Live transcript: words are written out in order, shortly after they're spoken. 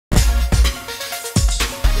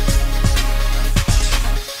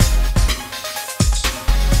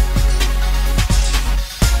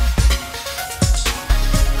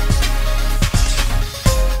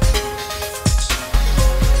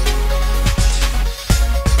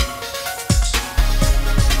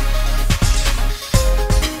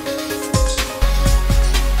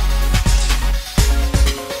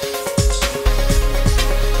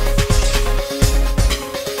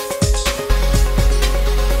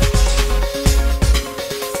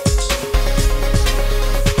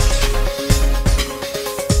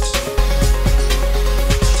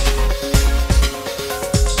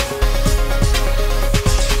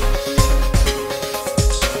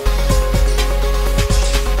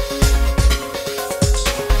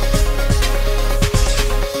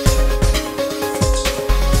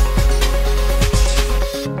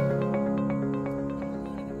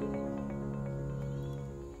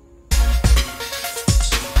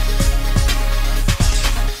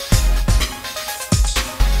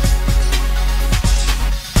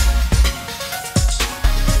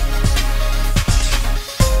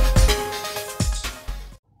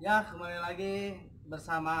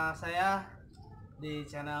bersama saya di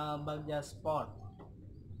channel BAGJA Sport.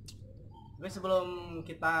 Tapi sebelum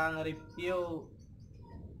kita nge-review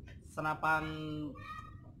senapan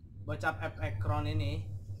BOCAP FXcrown ini,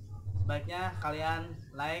 sebaiknya kalian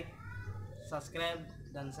like, subscribe,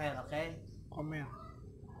 dan share, oke? Komen.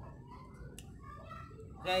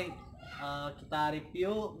 Oke, kita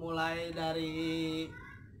review mulai dari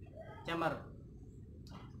chamber.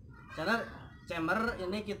 Chamber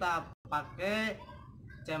ini kita pakai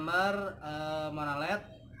chamber monolith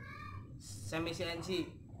semi CNC.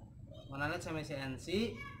 Monolith semi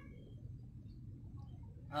CNC.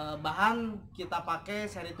 Bahan kita pakai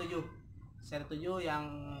seri 7. Seri 7 yang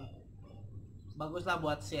bagus lah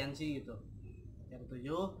buat CNC gitu. Seri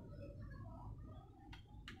 7.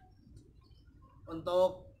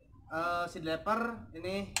 Untuk seed lever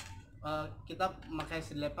ini kita memakai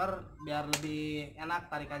seed lever biar lebih enak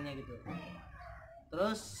tarikannya gitu.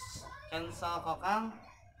 Terus cancel kokang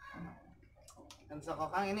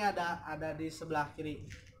ini ada di sebelah kiri.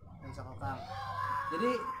 Cancel kokang.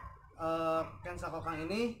 Jadi cancel kokang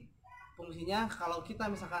ini fungsinya kalau kita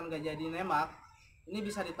misalkan nggak jadi nembak, ini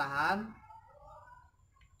bisa ditahan.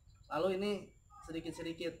 Lalu ini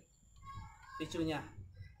sedikit-sedikit picunya.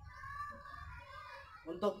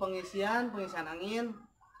 Untuk pengisian angin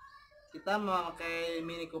kita memakai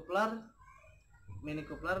mini coupler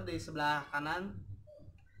di sebelah kanan.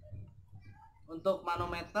 Untuk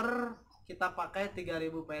manometer kita pakai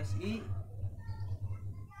 3000 PSI.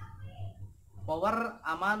 Power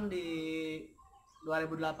aman di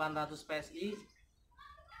 2800 PSI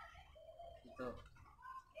gitu.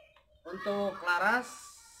 Untuk laras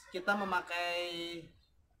kita memakai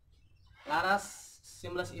laras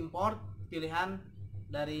seamless import pilihan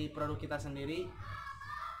dari produk kita sendiri.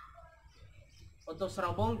 Untuk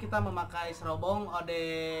serobong kita memakai serobong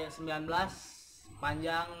OD19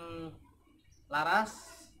 panjang laras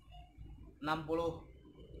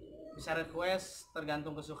 60, bisa request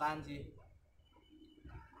tergantung kesukaan sih.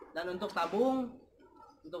 Dan untuk tabung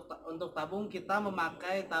kita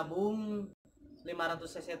memakai tabung 500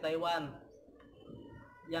 cc Taiwan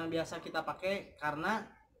yang biasa kita pakai karena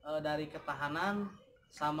dari ketahanan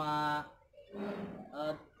sama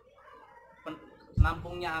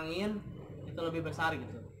penampungnya angin itu lebih besar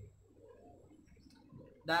gitu.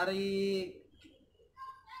 Dari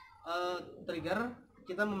trigger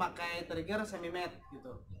kita memakai trigger semi matte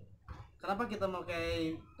gitu. Kenapa kita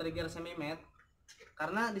memakai trigger semi matte?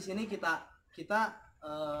 Karena di sini kita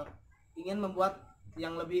ingin membuat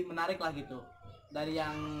yang lebih menarik lah gitu dari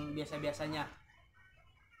yang biasa-biasanya.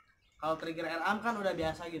 Kalau trigger RAM kan udah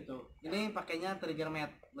biasa gitu. Ini pakainya trigger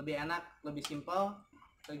matte, lebih enak, lebih simple.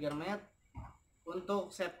 Trigger matte. Untuk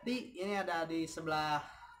safety ini ada di sebelah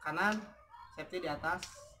kanan, safety di atas,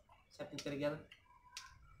 safety trigger.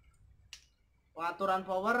 Pengaturan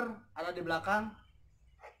power ada di belakang.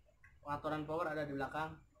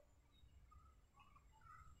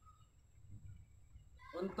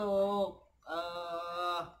 Untuk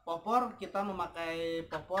popor kita memakai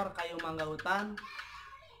popor kayu mangga hutan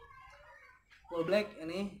full black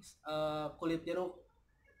ini, kulit jeruk,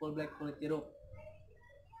 full black kulit jeruk.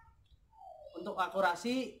 Untuk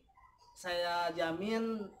akurasi saya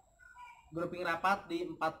jamin grouping rapat di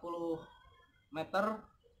 40 meter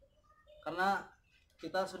karena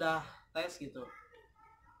kita sudah tes gitu.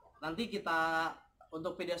 Nanti kita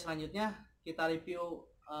untuk video selanjutnya kita review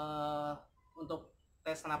untuk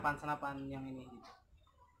tes senapan yang ini gitu.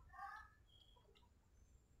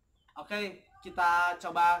 Oke, kita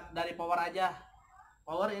coba dari power aja.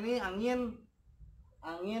 Power ini angin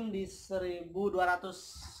di 1200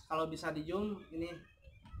 kalau bisa di zoom. Ini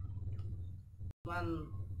cuman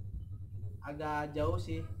agak jauh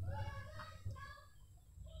sih.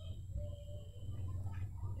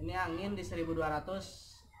 Ini angin di 1200.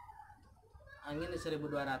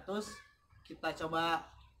 Kita coba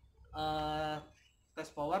tes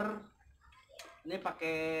power. Ini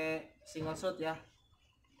pakai single shot ya.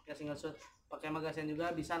 Pakai magasin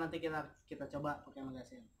juga bisa, nanti kita coba pakai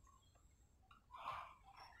magasin.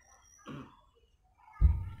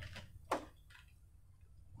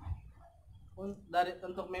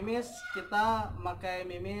 Untuk mimis kita pakai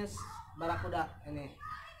mimis barakuda ini.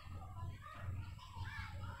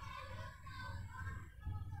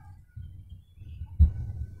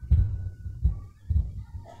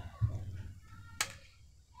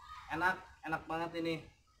 Enak banget ini.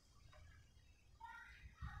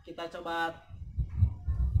 Kita coba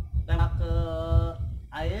tembak ke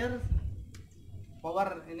air.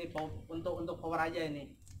 Power ini untuk power aja ini.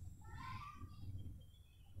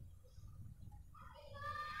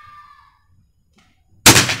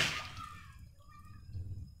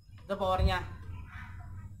 Itu powernya.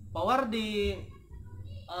 Power di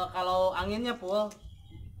kalau anginnya full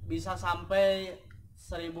bisa sampai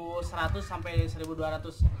 1100 sampai 1200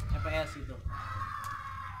 fps gitu.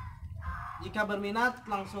 Jika berminat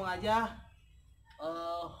langsung aja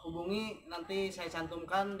hubungi, nanti saya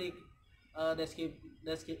cantumkan di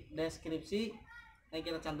deskripsi. Nanti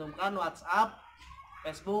kita cantumkan WhatsApp,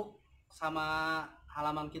 Facebook, sama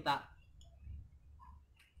halaman kita.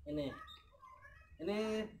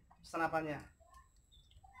 Ini senapannya.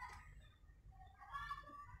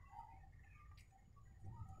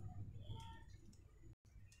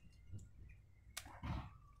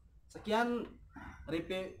 Sekian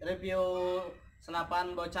review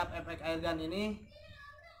senapan BOCAP FXcrown ini.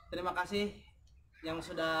 Terima kasih yang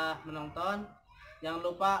sudah menonton. Jangan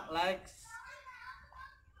lupa like,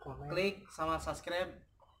 klik sama subscribe,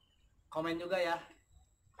 komen juga ya.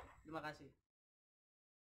 Terima kasih.